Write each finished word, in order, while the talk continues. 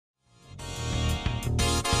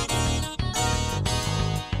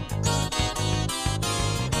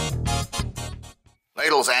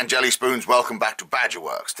ladles and jelly spoons, welcome back to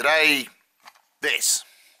Badgerworks. Today, this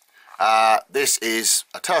is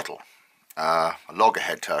a turtle, a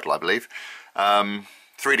loggerhead turtle I believe,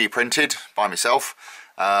 3D printed by myself.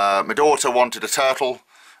 My daughter wanted a turtle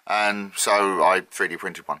and so I 3D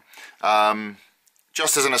printed one.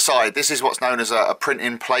 Just as an aside, this is what's known as a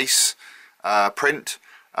print-in-place print.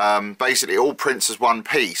 Basically it all prints as one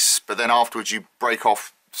piece, but then afterwards you break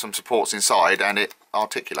off some supports inside and it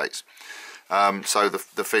articulates. So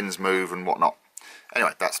the fins move and whatnot.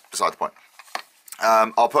 Anyway, that's beside the point.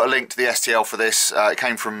 I'll put a link to the STL for this. It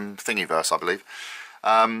came from Thingiverse, I believe.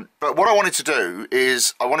 But what I wanted to do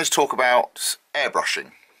is I wanted to talk about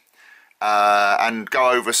airbrushing and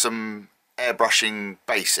go over some airbrushing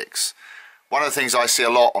basics. One of the things I see a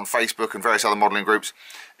lot on Facebook and various other modelling groups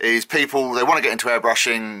is people, they want to get into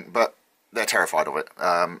airbrushing, but they're terrified of it.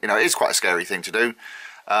 You know, it is quite a scary thing to do.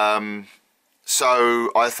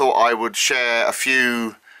 So I thought I would share a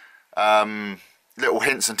few little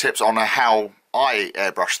hints and tips on how I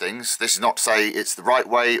airbrush things. This is not to say it's the right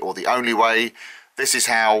way or the only way. This is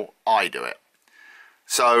how I do it.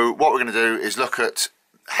 So what we're going to do is look at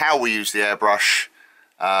how we use the airbrush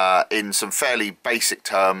in some fairly basic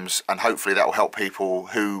terms, and hopefully that will help people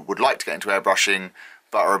who would like to get into airbrushing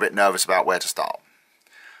but are a bit nervous about where to start.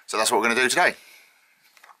 So that's what we're going to do today.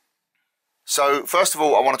 So first of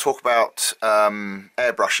all, I want to talk about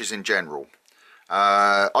airbrushes in general.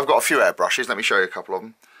 I've got a few airbrushes. Let me show you a couple of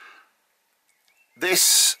them.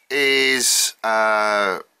 This is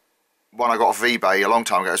one I got off eBay a long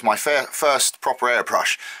time ago. It's my first proper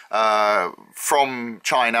airbrush from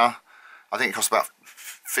China. I think it cost about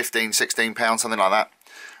 £15–16, something like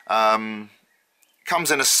that.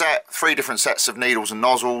 Comes in a set, 3 different sets of needles and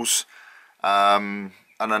nozzles.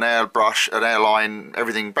 And an airbrush, an airline,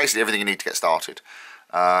 everything, basically everything you need to get started.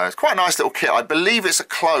 It's quite a nice little kit. I believe it's a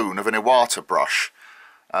clone of an Iwata brush,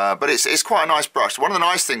 but it's quite a nice brush. One of the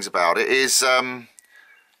nice things about it is, oh,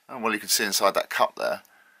 well, you can see inside that cup there,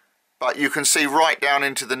 but you can see right down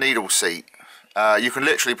into the needle seat. You can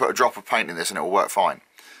literally put a drop of paint in this and it will work fine.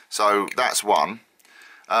 So that's one.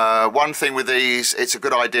 One thing with these, it's a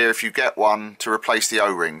good idea if you get one to replace the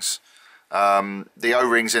O-rings. The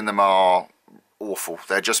O-rings in them are awful.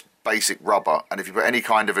 They're just basic rubber, and if you put any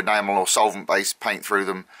kind of enamel or solvent based paint through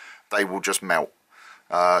them, they will just melt.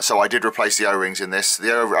 So I did replace the O-rings in this.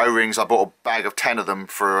 The O-rings, I bought a bag of 10 of them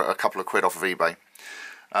for a couple of quid off of eBay.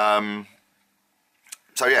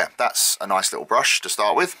 So yeah, that's a nice little brush to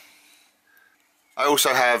start with. I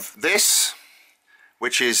also have this,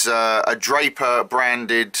 which is a Draper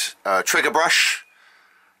branded trigger brush.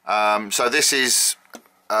 So this is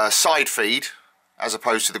side feed as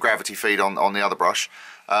opposed to the gravity feed on the other brush.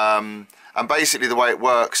 And basically the way it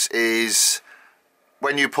works is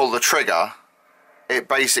when you pull the trigger, it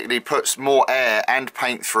basically puts more air and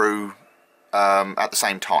paint through at the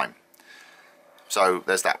same time. So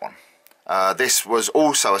there's that one. This was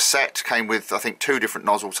also a set, came with I think 2 different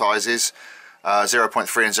nozzle sizes,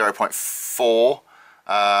 0.3 and 0.4.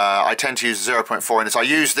 I tend to use 0.4 in this. I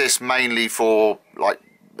use this mainly for like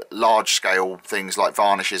large scale things like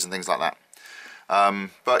varnishes and things like that.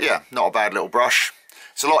 But yeah, not a bad little brush.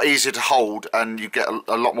 It's a lot easier to hold and you get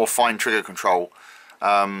a lot more fine trigger control,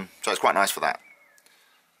 so it's quite nice for that.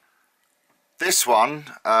 This one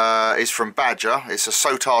is from Badger. It's a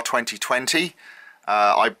Sotar 2020.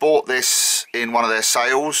 I bought this in one of their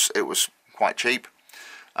sales. It was quite cheap,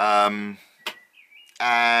 and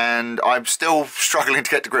I'm still struggling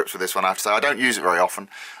to get to grips with this one, I have to say. I don't use it very often.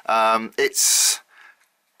 It's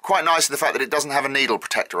quite nice in the fact that it doesn't have a needle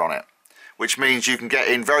protector on it, which means you can get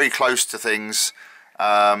in very close to things.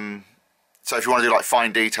 So if you want to do like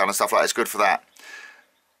fine detail and stuff like that, it's good for that.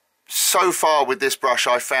 So far with this brush,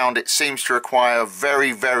 I found it seems to require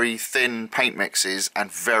very, very thin paint mixes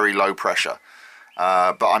and very low pressure.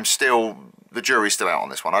 But the jury's still out on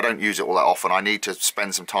this one. I don't use it all that often. I need to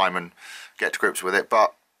spend some time and get to grips with it,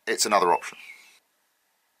 but it's another option.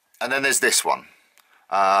 And then there's this one.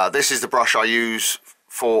 This is the brush I use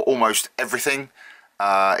for almost everything.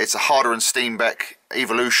 It's a Harder & Steenbeck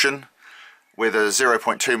Evolution with a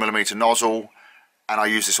 0.2mm nozzle, and I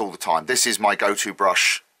use this all the time. This is my go-to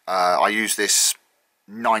brush. I use this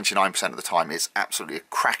 99% of the time. It's absolutely a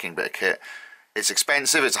cracking bit of kit. It's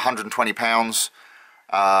expensive, it's £120,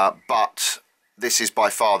 but this is by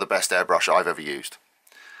far the best airbrush I've ever used.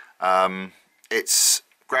 It's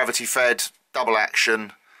gravity fed, double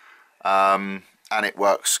action, and it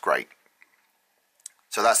works great.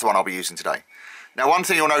 So that's the one I'll be using today. Now, one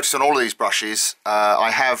thing you'll notice on all of these brushes,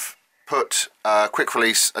 I have put quick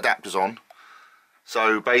release adapters on.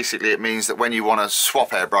 So basically it means that when you want to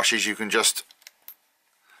swap airbrushes, you can just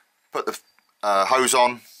put the hose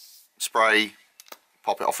on, spray,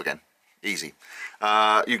 pop it off again. Easy.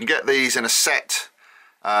 You can get these in a set.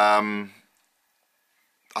 I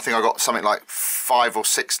think I got something like 5 or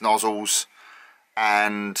 6 nozzles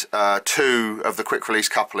and 2 of the quick release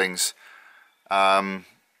couplings.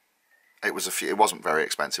 It wasn't very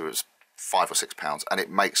expensive. It was £5 or £6, and it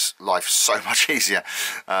makes life so much easier.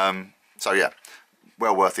 So yeah,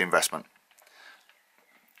 well worth the investment.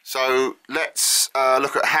 So let's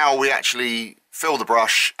look at how we actually fill the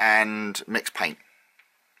brush and mix paint.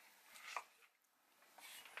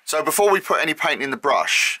 So before we put any paint in the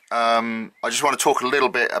brush, I just want to talk a little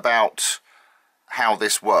bit about how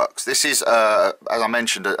this works. This is, as I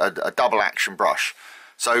mentioned, a double action brush.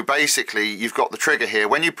 So basically you've got the trigger here.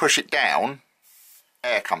 When you push it down,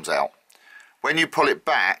 air comes out. When you pull it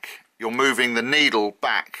back, you're moving the needle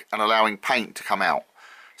back and allowing paint to come out.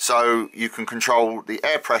 So you can control the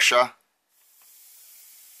air pressure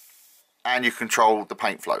and you control the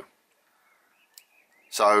paint flow.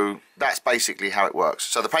 So that's basically how it works.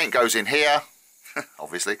 So the paint goes in here,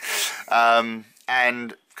 obviously,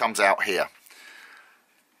 and comes out here.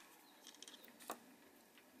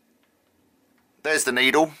 There's the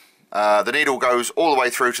needle. The needle goes all the way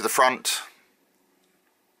through to the front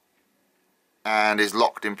and is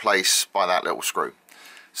locked in place by that little screw.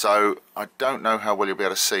 So I don't know how well you'll be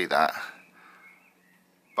able to see that,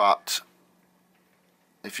 but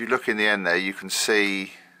if you look in the end there, you can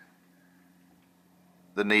see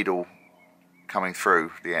the needle coming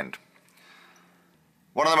through the end.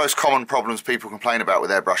 One of the most common problems people complain about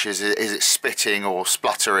with airbrushes is it spitting or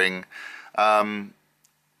spluttering.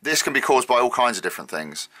 This can be caused by all kinds of different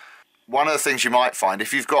things. One of the things you might find,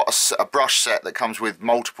 if you've got a brush set that comes with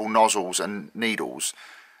multiple nozzles and needles,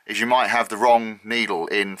 is you might have the wrong needle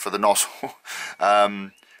in for the nozzle.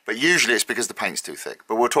 But usually it's because the paint's too thick,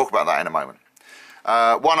 but we'll talk about that in a moment.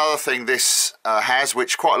 One other thing this has,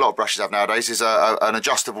 which quite a lot of brushes have nowadays, is an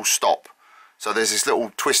adjustable stop. So there's this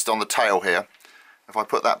little twist on the tail here. If I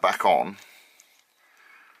put that back on,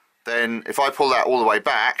 then if I pull that all the way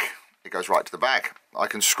back, it goes right to the back. I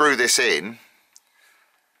can screw this in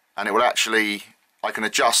and it will actually, I can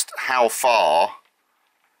adjust how far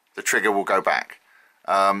the trigger will go back.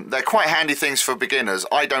 They're quite handy things for beginners.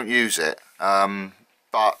 I don't use it,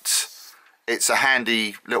 but it's a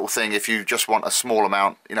handy little thing if you just want a small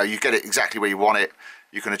amount. You know, you get it exactly where you want it,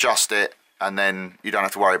 you can adjust it, and then you don't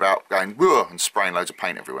have to worry about going whoa and spraying loads of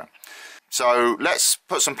paint everywhere. So let's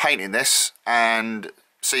put some paint in this and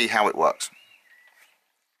see how it works.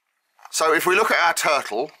 So if we look at our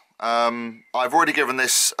turtle, I've already given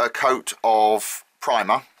this a coat of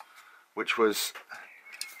primer, which was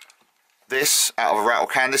this out of a rattle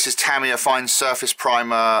can. This is Tamiya Fine Surface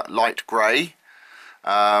Primer Light Grey.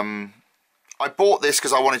 I bought this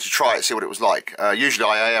because I wanted to try it, see what it was like. Usually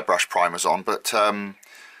I airbrush primers on, but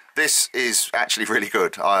this is actually really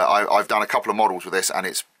good. I've done a couple of models with this and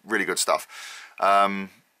it's really good stuff.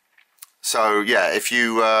 So yeah, if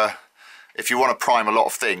you want to prime a lot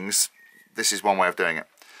of things, this is one way of doing it.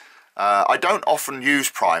 I don't often use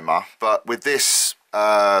primer, but with this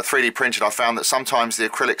 3D printed, I found that sometimes the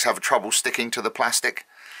acrylics have trouble sticking to the plastic.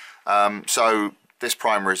 So this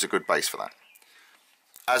primer is a good base for that.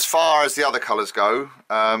 As far as the other colours go,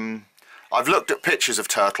 I've looked at pictures of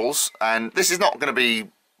turtles, and this is not going to be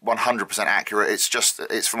 100% accurate.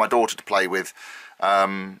 It's for my daughter to play with.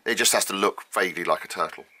 It just has to look vaguely like a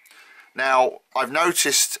turtle. Now, I've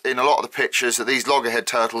noticed in a lot of the pictures that these loggerhead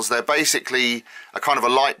turtles, they're basically a kind of a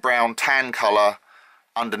light brown tan colour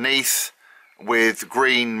underneath with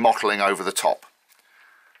green mottling over the top.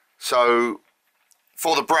 So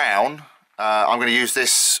for the brown, I'm going to use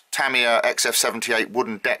this Tamiya XF78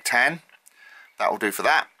 Wooden Deck Tan. That will do for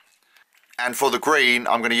that. And for the green,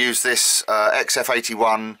 I'm going to use this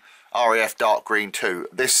XF81 REF Dark Green 2.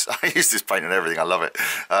 This, I use this paint and everything, I love it.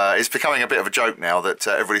 It's becoming a bit of a joke now that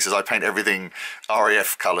everybody says I paint everything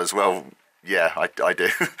REF colours. Well, yeah, I do.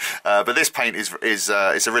 But this paint is it's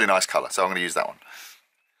a really nice colour, so I'm going to use that one.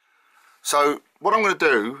 So what I'm going to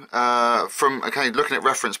do, from looking at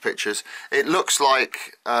reference pictures, it looks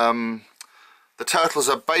like the turtles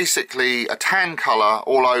are basically a tan colour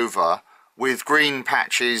all over with green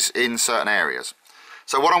patches in certain areas.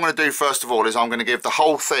 So what I'm going to do first of all is I'm going to give the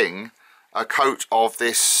whole thing a coat of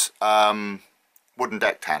this wooden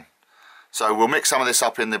deck tan. So we'll mix some of this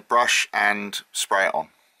up in the brush and spray it on.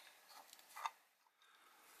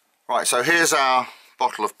 Right, so here's our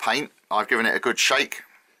bottle of paint. I've given it a good shake.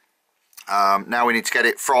 Now we need to get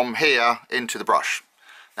it from here into the brush.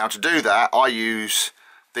 Now to do that, I use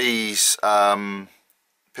these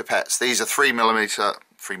pipettes. These are 3 milliliter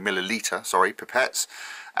pipettes.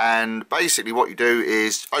 And basically what you do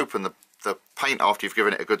is open the paint after you've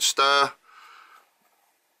given it a good stir.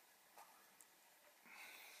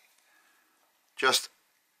 Just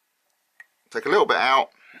take a little bit out.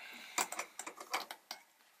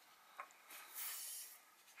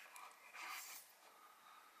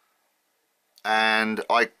 And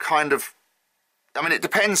I mean, it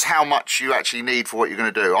depends how much you actually need for what you're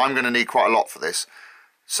going to do. I'm going to need quite a lot for this.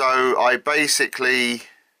 So I basically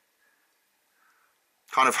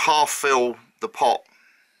kind of half fill the pot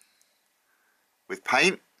with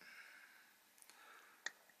paint.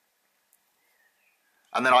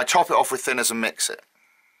 And then I top it off with thinners and mix it.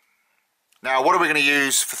 Now, what are we going to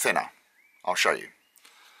use for thinner? I'll show you.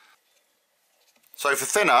 So for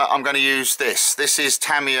thinner, I'm going to use this. This is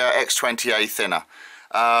Tamiya X20A thinner.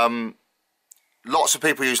 Lots of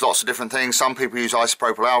people use lots of different things. Some people use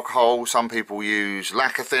isopropyl alcohol, some people use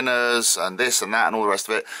lacquer thinners and this and that and all the rest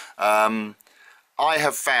of it. I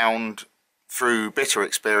have found through bitter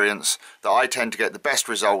experience that I tend to get the best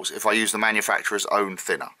results if I use the manufacturer's own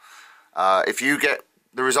thinner. If you get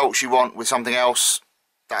the results you want with something else,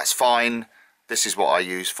 that's fine. This is what I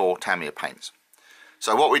use for Tamiya paints.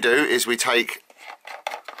 So what we do is we take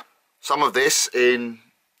some of this in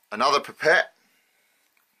another pipette,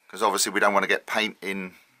 because obviously we don't want to get paint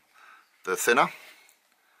in the thinner,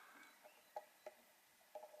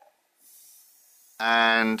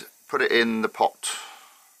 and put it in the pot.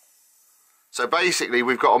 So basically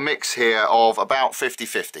we've got a mix here of about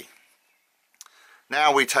 50-50.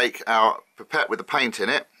 Now we take our pipette with the paint in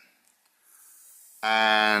it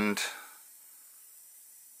and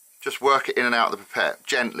just work it in and out of the pipette,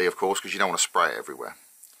 gently of course, because you don't want to spray it everywhere.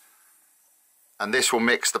 And this will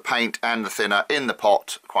mix the paint and the thinner in the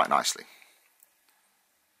pot quite nicely.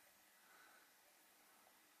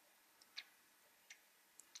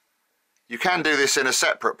 You can do this in a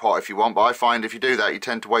separate pot if you want, but I find if you do that you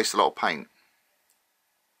tend to waste a lot of paint.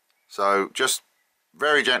 So just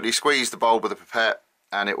very gently squeeze the bulb with the pipette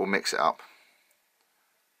and it will mix it up.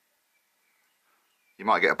 You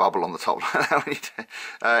might get a bubble on the top.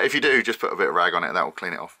 If you do, just put a bit of rag on it, that will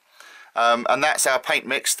clean it off. And that's our paint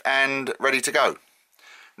mixed and ready to go.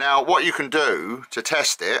 Now what you can do to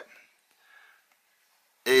test it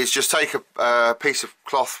is just take a piece of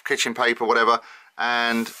cloth, kitchen paper, whatever,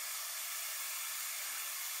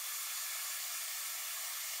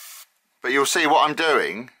 but you'll see what I'm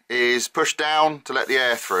doing is push down to let the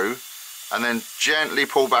air through and then gently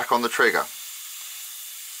pull back on the trigger.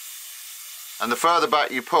 And the further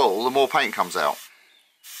back you pull, the more paint comes out.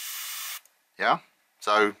 Yeah?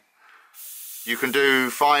 So you can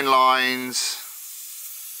do fine lines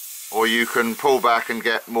or you can pull back and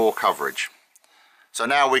get more coverage. So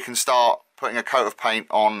now we can start putting a coat of paint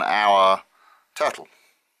on our turtle.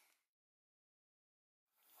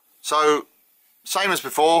 So same as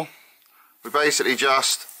before, we basically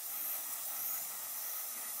just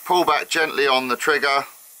pull back gently on the trigger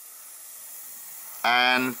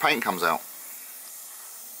and paint comes out.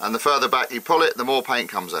 And the further back you pull it, the more paint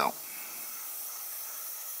comes out.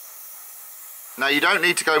 Now you don't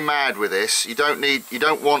need to go mad with this. You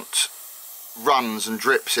don't want runs and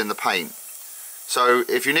drips in the paint. So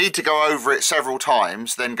if you need to go over it several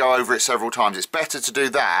times, then go over it several times. It's better to do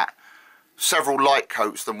that, several light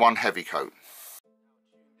coats, than one heavy coat.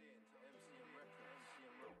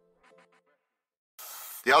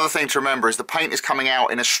 The other thing to remember is the paint is coming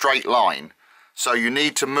out in a straight line. So you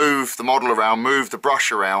need to move the model around, move the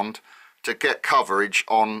brush around to get coverage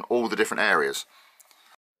on all the different areas.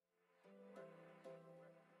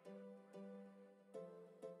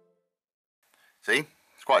 See,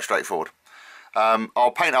 it's quite straightforward.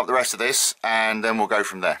 I'll paint up the rest of this and then we'll go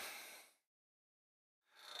from there.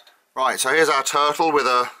 Right, so here's our turtle with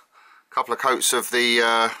a couple of coats of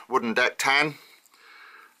the wooden deck tan.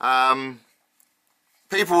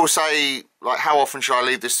 People will say, like, how often should I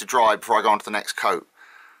leave this to dry before I go on to the next coat?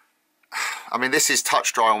 I mean, this is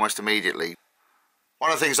touch dry almost immediately.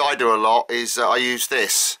 One of the things I do a lot is I use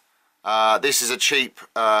this. This is a cheap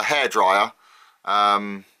hair dryer.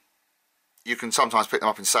 You can sometimes pick them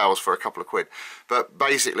up in sales for a couple of quid. But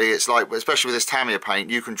basically it's like, especially with this Tamiya paint,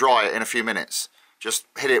 you can dry it in a few minutes. Just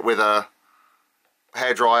hit it with a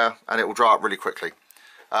hair dryer and it will dry up really quickly.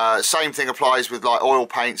 Same thing applies with like oil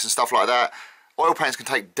paints and stuff like that. Oil paints can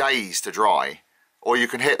take days to dry, or you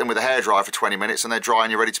can hit them with a hairdryer for 20 minutes and they're dry and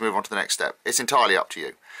you're ready to move on to the next step. It's entirely up to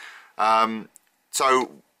you. So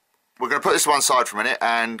we're going to put this to one side for a minute,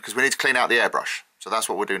 and because we need to clean out the airbrush. So that's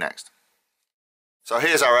what we'll do next. So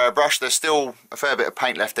here's our airbrush. There's still a fair bit of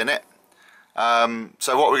paint left in it.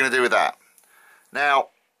 So what we're going to do with that. Now,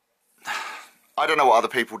 I don't know what other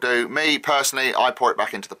people do. Me, personally, I pour it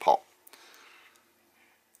back into the pot.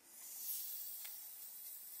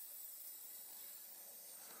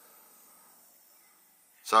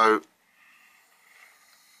 So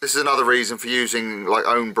this is another reason for using like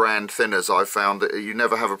own brand thinners. I've found that you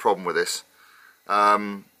never have a problem with this.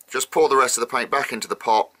 Just pour the rest of the paint back into the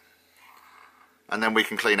pot, and then we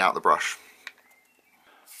can clean out the brush.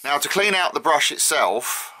 Now, to clean out the brush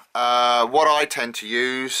itself, what I tend to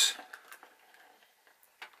use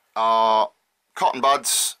are cotton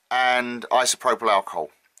buds and isopropyl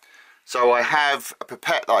alcohol. So I have a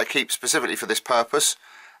pipette that I keep specifically for this purpose,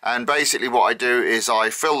 and basically what I do is I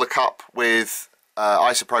fill the cup with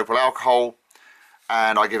isopropyl alcohol,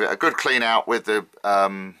 and I give it a good clean out with the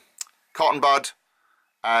cotton bud,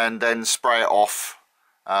 and then spray it off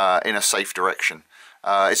in a safe direction.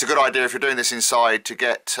 It's a good idea if you're doing this inside to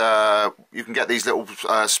get, you can get these little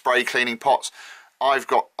spray cleaning pots.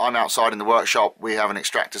 I'm outside in the workshop, we have an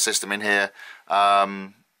extractor system in here,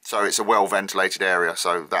 so it's a well ventilated area,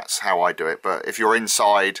 so that's how I do it. But if you're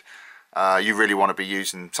inside, you really want to be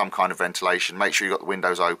using some kind of ventilation. Make sure you've got the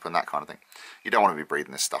windows open, that kind of thing. You don't want to be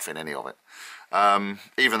breathing this stuff in, any of it.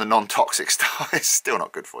 Even the non-toxic stuff is still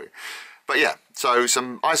not good for you. But yeah, so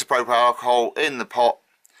some isopropyl alcohol in the pot,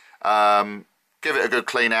 give it a good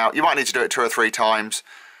clean out. You might need to do it 2 or 3 times.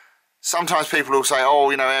 Sometimes people will say, oh,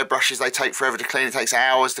 you know, airbrushes, they take forever to clean, it takes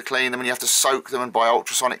hours to clean them, and you have to soak them and buy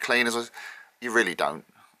ultrasonic cleaners. You really don't,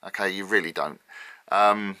 okay, you really don't.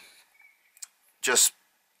 Just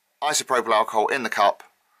isopropyl alcohol in the cup,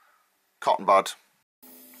 cotton bud.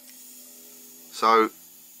 So,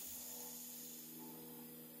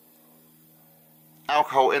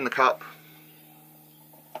 alcohol in the cup,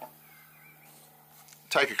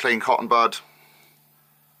 take a clean cotton bud,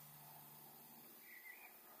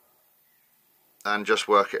 and just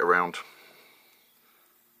work it around.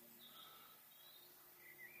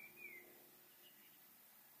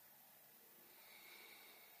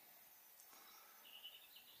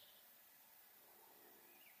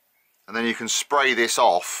 And then you can spray this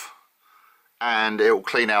off and it will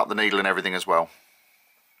clean out the needle and everything as well.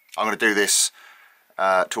 I'm going to do this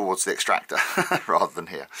towards the extractor rather than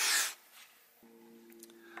here.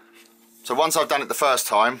 So once I've done it the first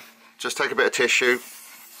time, just take a bit of tissue,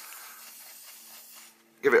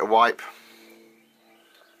 give it a wipe,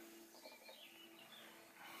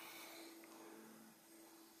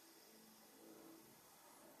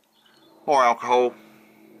 more alcohol,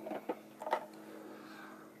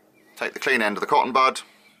 take the clean end of the cotton bud,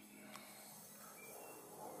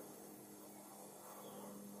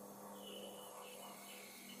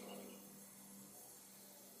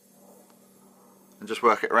 and just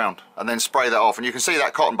work it around, and then spray that off. And you can see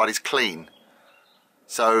that cotton bud is clean.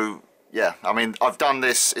 So yeah, I mean, I've done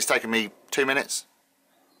this, it's taken me 2 minutes.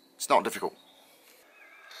 It's not difficult.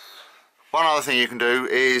 One other thing you can do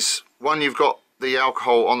is, when you've got the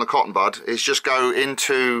alcohol on the cotton bud, is just go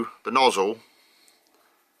into the nozzle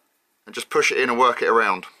and just push it in and work it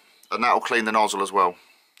around, and that will clean the nozzle as well,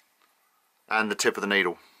 and the tip of the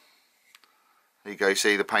needle. There you go, you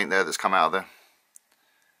see the paint there that's come out of there.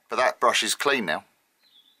 But that brush is clean now.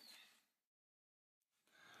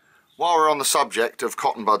 While we're on the subject of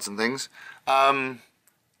cotton buds and things,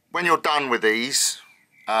 when you're done with these,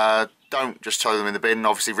 don't just throw them in the bin.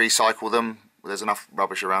 Obviously recycle them. There's enough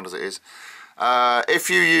rubbish around as it is. If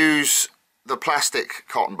you use the plastic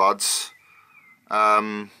cotton buds,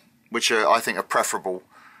 which I think are preferable,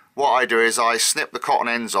 what I do is I snip the cotton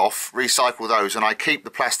ends off, recycle those, and I keep the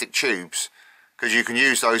plastic tubes, because you can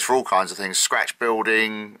use those for all kinds of things, scratch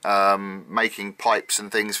building, making pipes and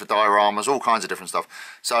things for dioramas, all kinds of different stuff.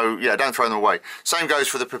 So yeah, don't throw them away. Same goes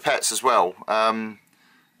for the pipettes as well.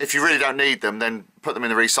 If you really don't need them, then put them in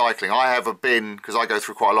the recycling. I have a bin, because I go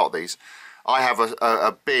through quite a lot of these. I have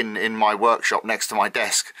a bin in my workshop next to my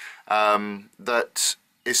desk that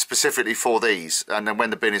is specifically for these, and then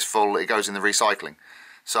when the bin is full, it goes in the recycling.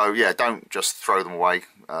 So yeah, don't just throw them away.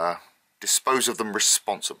 Dispose of them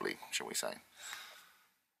responsibly, shall we say.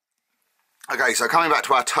 Okay, so coming back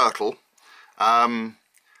to our turtle,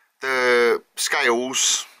 the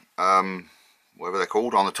scales, whatever they're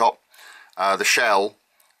called, on the top, the shell,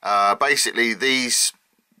 basically these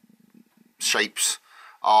shapes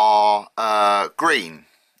are green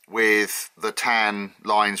with the tan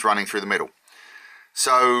lines running through the middle.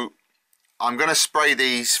 So I'm going to spray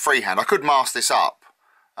these freehand. I could mask this up.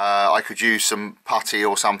 I could use some putty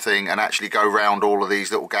or something and actually go round all of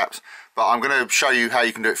these little gaps, but I'm going to show you how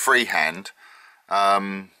you can do it freehand.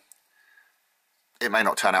 It may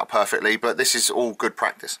not turn out perfectly, but this is all good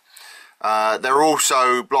practice. There are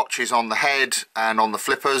also blotches on the head and on the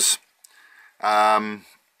flippers. So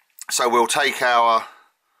we'll take our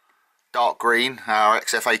dark green, our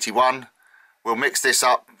XF81, we'll mix this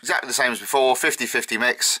up exactly the same as before, 50-50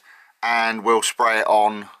 mix, and we'll spray it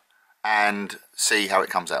on and see how it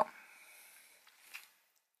comes out.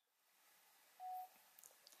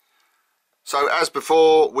 So as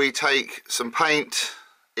before, we take some paint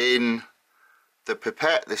in the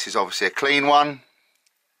pipette. This is obviously a clean one.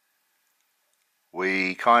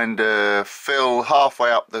 We kind of fill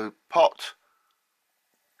halfway up the pot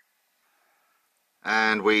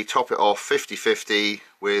and we top it off 50-50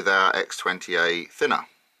 with our X20A thinner.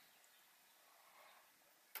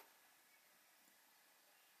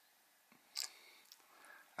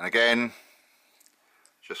 And again,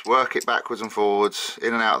 just work it backwards and forwards,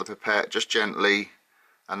 in and out of the pipette, just gently,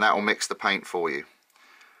 and that will mix the paint for you.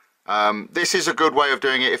 This is a good way of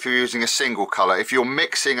doing it if you're using a single colour. If you're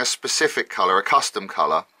mixing a specific colour, a custom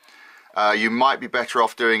colour, you might be better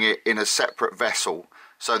off doing it in a separate vessel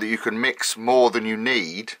so that you can mix more than you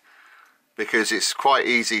need, because it's quite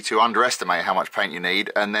easy to underestimate how much paint you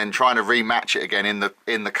need, and then trying to rematch it again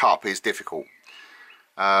in the cup is difficult.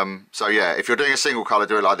 So yeah, if you're doing a single colour,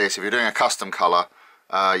 do it like this. If you're doing a custom colour,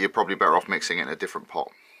 you're probably better off mixing it in a different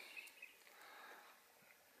pot.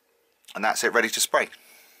 And that's it, ready to spray.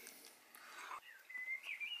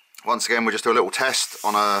 Once again, we'll just do a little test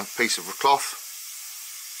on a piece of cloth.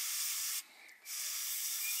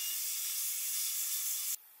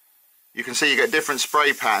 You can see you get different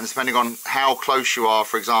spray patterns depending on how close you are,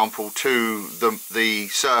 for example, to the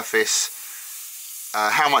surface,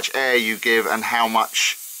 how much air you give and how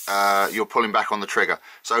much you're pulling back on the trigger.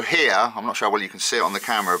 So here, I'm not sure how well you can see it on the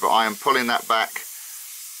camera, but I am pulling that back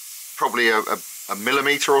probably a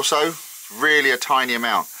millimetre or so, really a tiny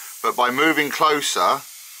amount. But by moving closer,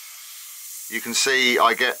 you can see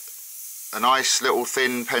I get a nice little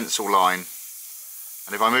thin pencil line,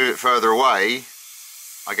 and if I move it further away,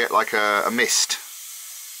 I get like a mist.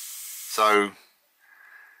 So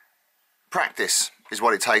practice is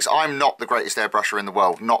what it takes. I'm not the greatest airbrusher in the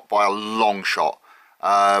world, not by a long shot,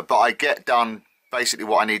 but I get done basically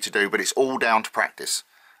what I need to do, but it's all down to practice.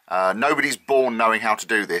 Nobody's born knowing how to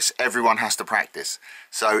do this. Everyone has to practice.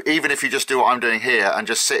 So even if you just do what I'm doing here and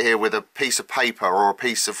just sit here with a piece of paper or a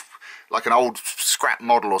piece of like an old scrap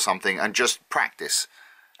model or something and just practice,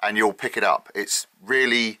 and you'll pick it up. It's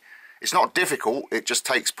not difficult, it just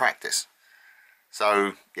takes practice.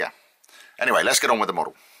 So yeah, anyway, let's get on with the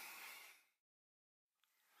model.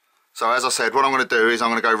 So as I said, what I'm going to do is I'm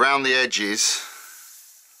going to go round the edges,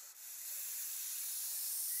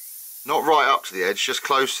 not right up to the edge, just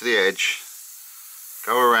close to the edge,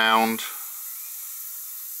 go around,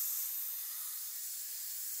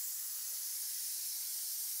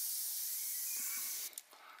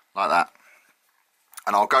 like that,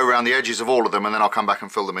 and I'll go around the edges of all of them and then I'll come back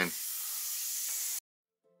and fill them in.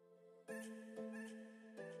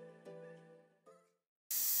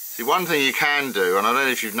 See, one thing you can do, and I don't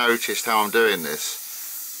know if you've noticed how I'm doing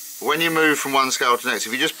this, but when you move from one scale to the next,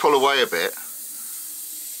 if you just pull away a bit,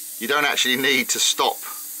 you don't actually need to stop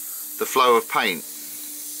the flow of paint.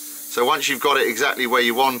 So once you've got it exactly where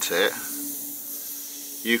you want it,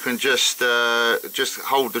 you can just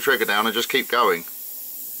hold the trigger down and just keep going.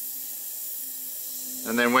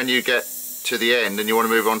 And then when you get to the end and you want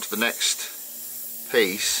to move on to the next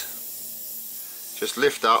piece, just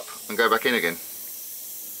lift up and go back in again.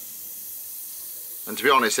 And to be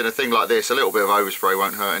honest, in a thing like this, a little bit of overspray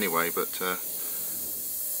won't hurt anyway, but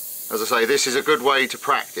as I say, this is a good way to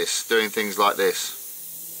practice doing things like this.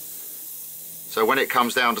 So when it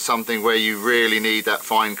comes down to something where you really need that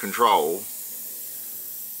fine control,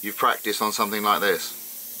 you've practiced on something like this.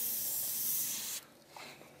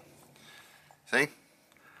 See?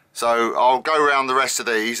 So I'll go around the rest of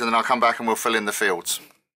these and then I'll come back and we'll fill in the fields.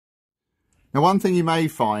 Now, one thing you may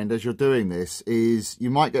find as you're doing this is you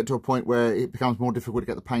might get to a point where it becomes more difficult to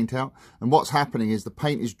get the paint out, and what's happening is the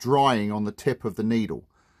paint is drying on the tip of the needle.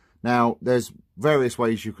 Now, there's various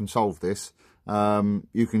ways you can solve this.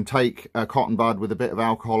 You can take a cotton bud with a bit of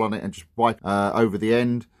alcohol on it and just wipe over the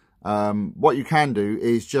end. What you can do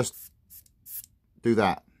is just do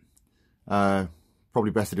that.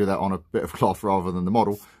 Probably best to do that on a bit of cloth rather than the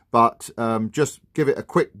model, but just give it a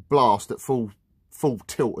quick blast at full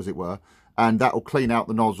tilt, as it were, and that will clean out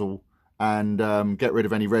the nozzle and get rid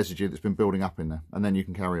of any residue that's been building up in there, and then you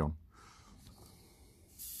can carry on.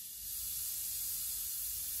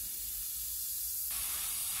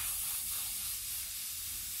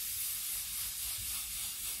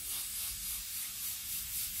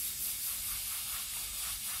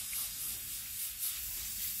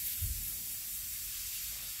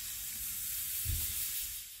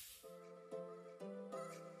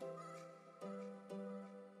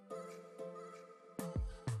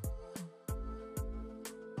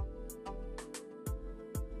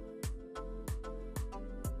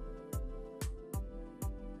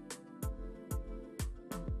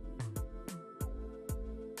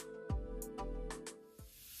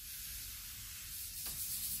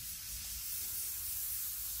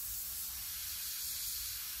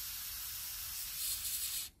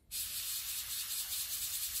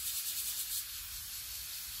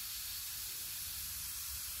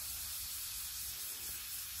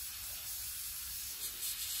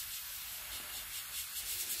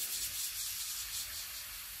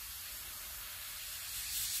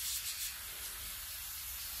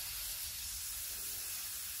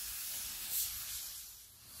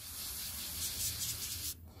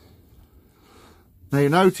 Now you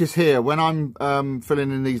notice here when I'm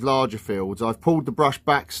filling in these larger fields, I've pulled the brush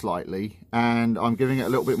back slightly and I'm giving it a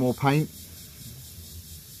little bit more paint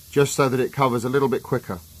just so that it covers a little bit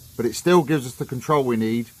quicker, but it still gives us the control we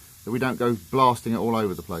need, that we don't go blasting it all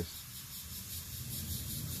over the place.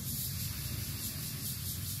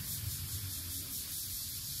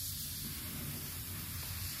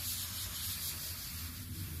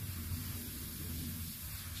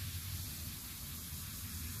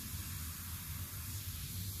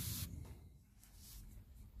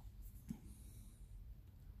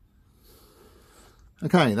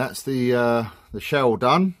 Okay, that's the shell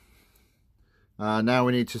done. Now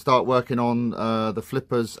we need to start working on the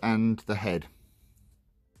flippers and the head.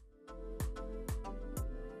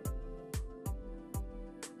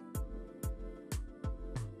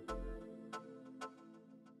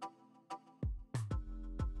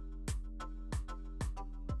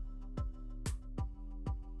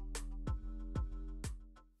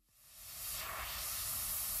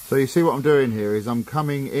 So you see what I'm doing here is I'm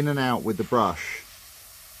coming in and out with the brush.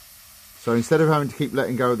 So instead of having to keep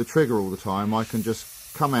letting go of the trigger all the time, I can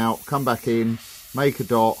just come out, come back in, make a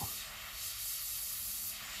dot,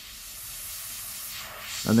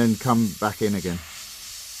 and then come back in again.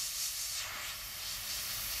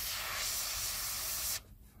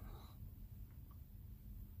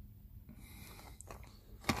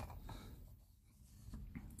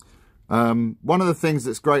 One of the things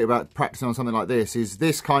that's great about practicing on something like this is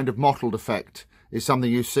this kind of mottled effect is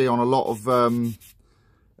something you see on a lot of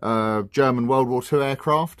German World War II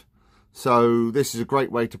aircraft. So this is a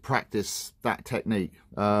great way to practice that technique.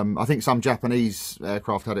 I think some Japanese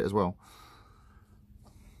aircraft had it as well.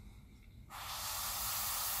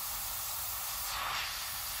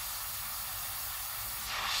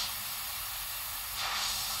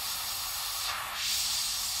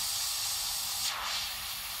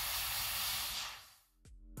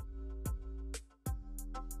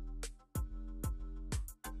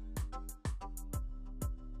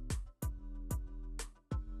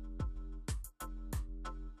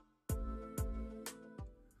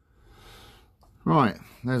 Right,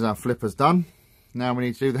 there's our flippers done. Now we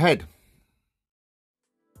need to do the head.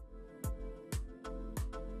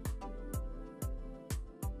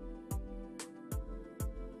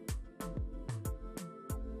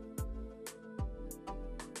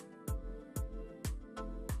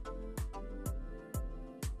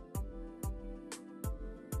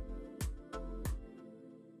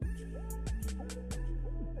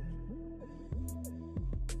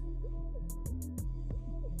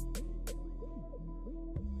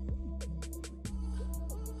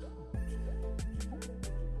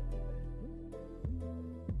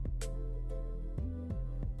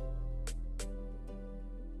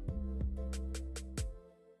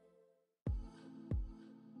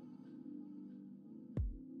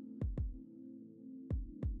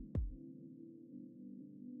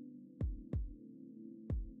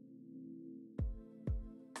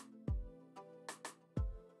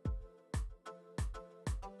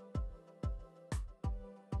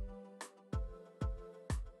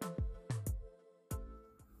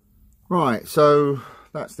 Right, so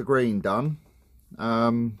that's the green done.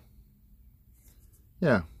 Yeah,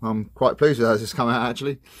 I'm quite pleased with how this has come out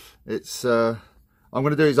actually. It's I'm going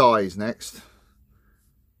to do his eyes next.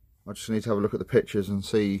 I just need to have a look at the pictures and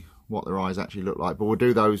see what their eyes actually look like, but we'll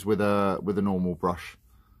do those with a normal brush.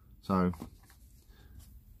 So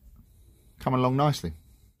coming along nicely.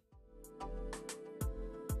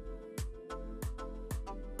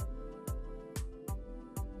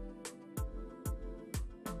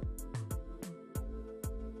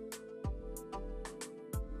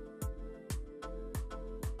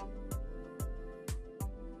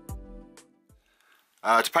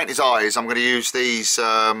 To paint his eyes, I'm going to use these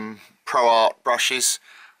Pro Art brushes.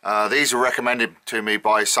 These were recommended to me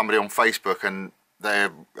by somebody on Facebook, and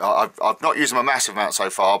I've not used them a massive amount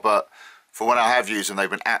so far, but for when I have used them, they've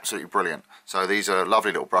been absolutely brilliant. So these are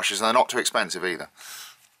lovely little brushes, and they're not too expensive either.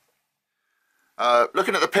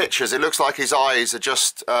 Looking at the pictures, it looks like his eyes are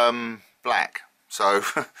just black, so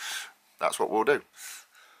that's what we'll do.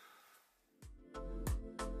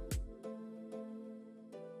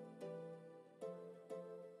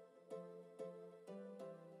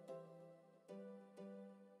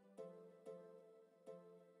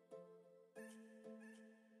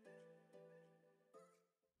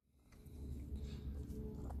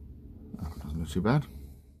 Not too bad.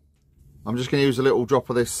 I'm just going to use a little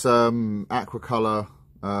drop of this aqua colour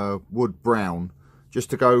wood brown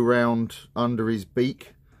just to go round under his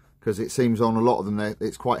beak, because it seems on a lot of them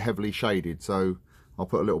it's quite heavily shaded, so I'll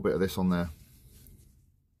put a little bit of this on there.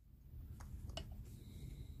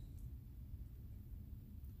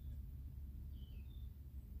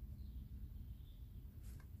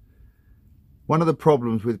 One of the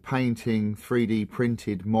problems with painting 3D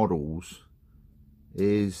printed models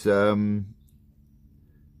is you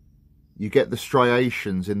get the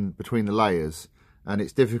striations in between the layers, and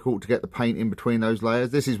it's difficult to get the paint in between those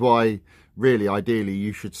layers. This is why really ideally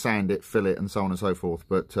you should sand it, fill it, and so on and so forth,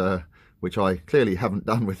 but which I clearly haven't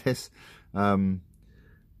done with this,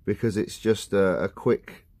 because it's just a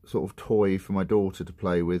quick sort of toy for my daughter to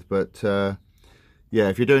play with. But yeah,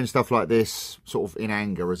 if you're doing stuff like this sort of in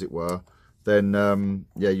anger, as it were, then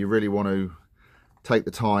yeah, you really want to take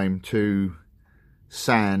the time to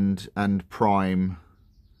sand and prime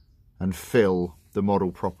and fill the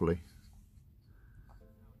model properly.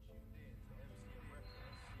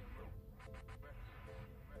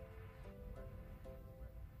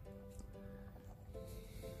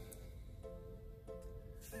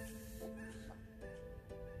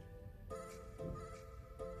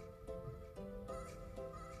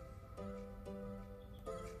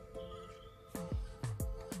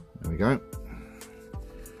 There we go.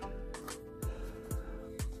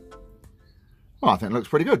 Well, I think it looks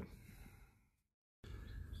pretty good.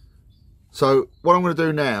 So what I'm going to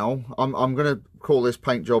do now, I'm going to call this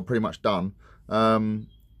paint job pretty much done.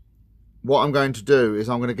 What I'm going to do is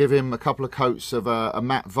I'm going to give him a couple of coats of a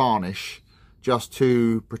matte varnish just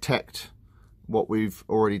to protect what we've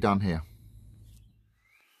already done here.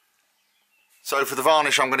 So for the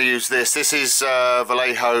varnish I'm going to use this. This is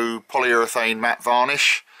Vallejo polyurethane matte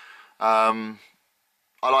varnish. I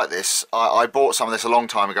like this. I bought some of this a long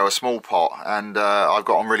time ago, a small pot, and I've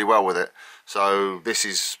got on really well with it. So this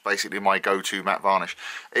is basically my go-to matte varnish.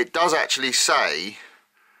 It does actually say,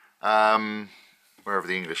 wherever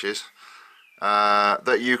the English is,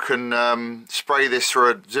 that you can spray this through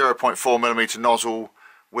a 0.4mm nozzle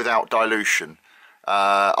without dilution.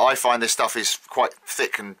 I find this stuff is quite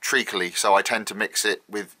thick and treacly, so I tend to mix it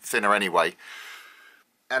with thinner anyway.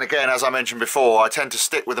 And again, as I mentioned before, I tend to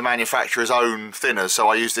stick with the manufacturer's own thinners, so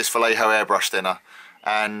I use this Vallejo airbrush thinner,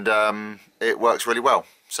 and it works really well.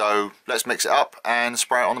 So let's mix it up and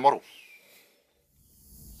spray it on the model.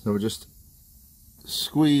 So we'll just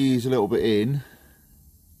squeeze a little bit in.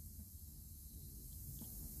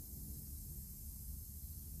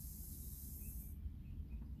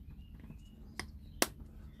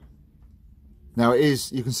 Now it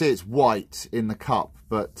is, you can see it's white in the cup,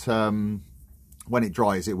 but when it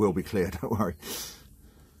dries it will be clear, don't worry.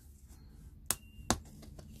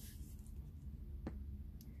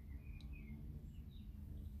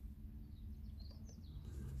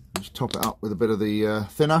 Just top it up with a bit of the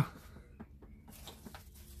thinner.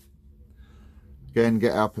 Again,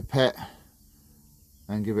 get our pipette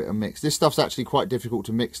and give it a mix. This stuff's actually quite difficult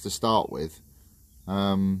to mix to start with,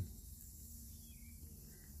 but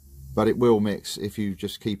it will mix if you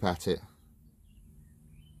just keep at it.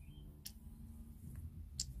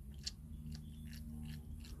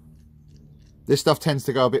 This stuff tends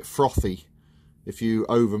to go a bit frothy if you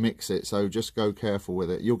over mix it, so just go careful with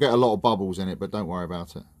it. You'll get a lot of bubbles in it, but don't worry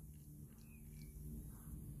about it.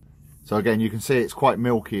 So again, you can see it's quite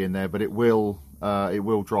milky in there, but it will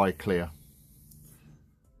dry clear.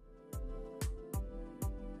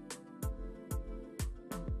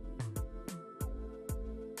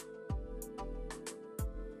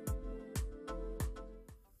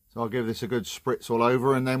 So I'll give this a good spritz all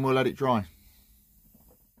over and then we'll let it dry.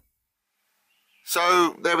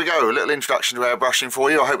 So there we go, a little introduction to airbrushing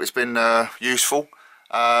for you. I hope it's been useful.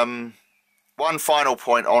 One final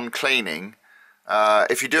point on cleaning.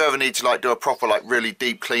 If you do ever need to do a proper really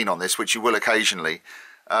deep clean on this, which you will occasionally,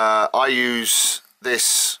 I use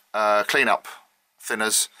this cleanup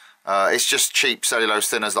thinners. It's just cheap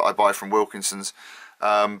cellulose thinners that I buy from Wilkinson's,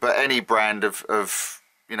 but any brand of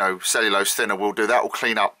cellulose thinner will do. That will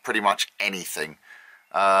clean up pretty much anything,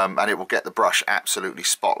 and it will get the brush absolutely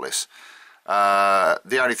spotless.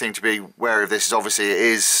 The only thing to be wary of this is obviously it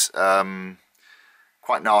is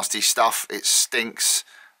quite nasty stuff. It stinks,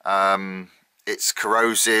 it's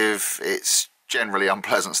corrosive, it's generally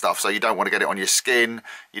unpleasant stuff, so you don't want to get it on your skin.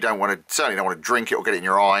 You certainly don't want to drink it or get it in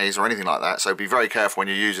your eyes or anything like that, so be very careful when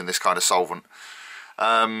you're using this kind of solvent.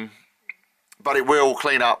 But it will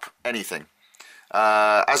clean up anything.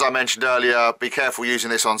 As I mentioned earlier, be careful using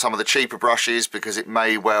this on some of the cheaper brushes because it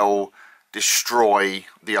may well destroy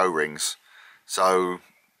the O-rings. So,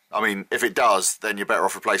 I mean, if it does, then you're better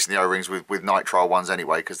off replacing the O-rings with nitrile ones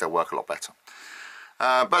anyway, because they'll work a lot better.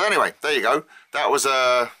 But anyway, there you go. That was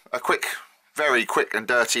a quick, very quick and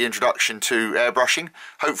dirty introduction to airbrushing.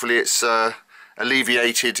 Hopefully it's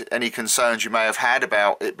alleviated any concerns you may have had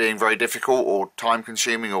about it being very difficult or time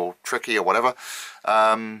consuming or tricky or whatever.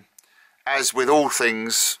 As with all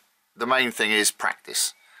things, the main thing is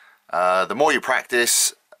practice. The more you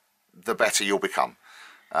practice, the better you'll become.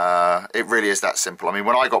 It really is that simple. I mean,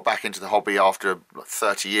 when I got back into the hobby after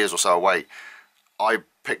 30 years or so away, I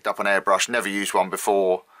picked up an airbrush, never used one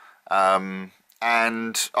before, and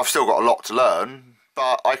I've still got a lot to learn,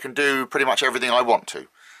 but I can do pretty much everything I want to.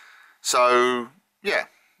 So yeah,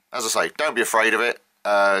 as I say, don't be afraid of it.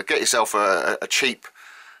 Get yourself a cheap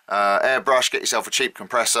airbrush, get yourself a cheap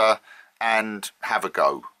compressor, and have a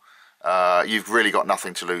go. You've really got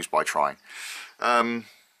nothing to lose by trying.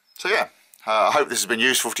 So yeah, I hope this has been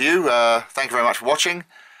useful to you. Thank you very much for watching,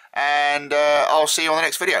 and I'll see you on the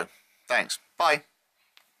next video. Thanks. Bye.